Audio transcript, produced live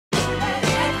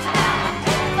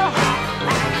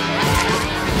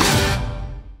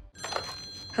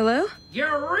Hello?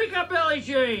 Eureka, Billie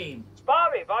Jean! It's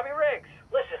Bobby Riggs.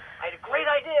 Listen, I had a great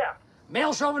idea.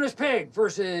 Male chauvinist pig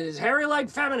versus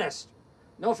hairy-legged feminist.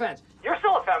 No offense. You're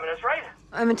still a feminist, right?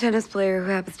 I'm a tennis player who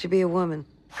happens to be a woman.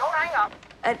 Don't hang up.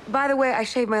 By the way, I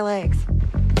shave my legs.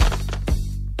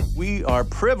 We are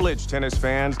privileged tennis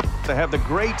fans to have the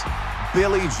great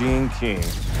Billie Jean King.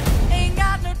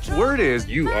 Word is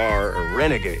you are a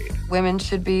renegade. Women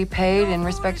should be paid and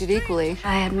respected equally.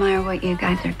 I admire what you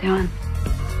guys are doing.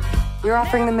 You're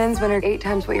offering the men's winner 8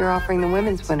 times what you're offering the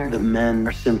women's winner. The men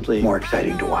are simply more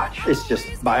exciting to watch. It's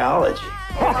just biology.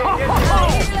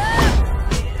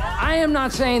 I am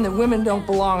not saying that women don't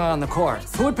belong on the court.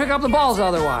 Who would pick up the balls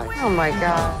otherwise? Oh my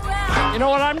God. You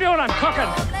know what I'm doing? I'm cooking.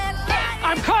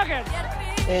 I'm cooking!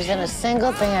 There isn't a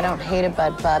single thing I don't hate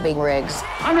about Bobby Riggs.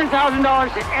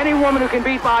 $100,000 to any woman who can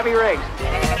beat Bobby Riggs.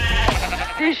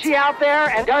 Is she out there,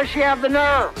 and does she have the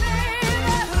nerve?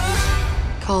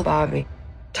 Call Bobby.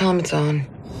 Tell him it's on.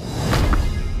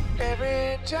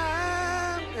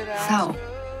 So,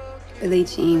 Billie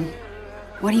Jean,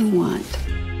 what do you want?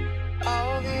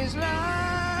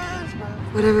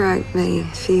 Whatever I may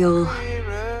feel,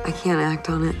 I can't act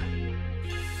on it.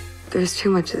 There's too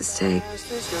much at stake.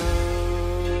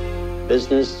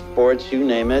 Business, sports, you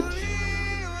name it.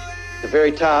 The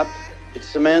very top,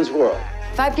 it's the men's world.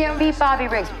 If I can't beat Bobby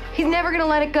Riggs, he's never gonna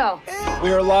let it go.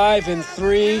 We are live in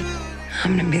 3,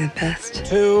 I'm gonna be the best.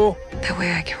 2, That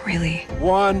way I can really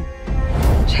 1.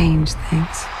 change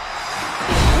things.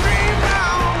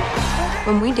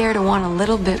 When we dare to want a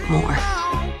little bit more,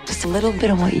 just a little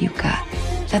bit of what you got,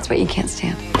 that's what you can't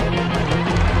stand.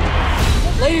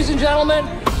 Ladies and gentlemen,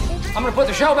 I'm gonna put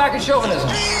the show back in chauvinism.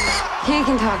 He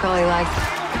can talk all he likes.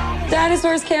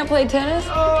 Dinosaurs can't play tennis?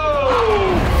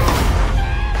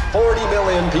 40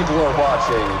 million people are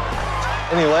watching.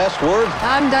 Any last word?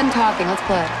 I'm done talking. Let's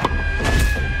play.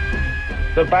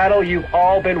 The battle you've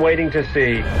all been waiting to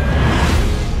see.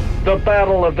 The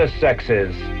battle of the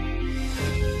sexes.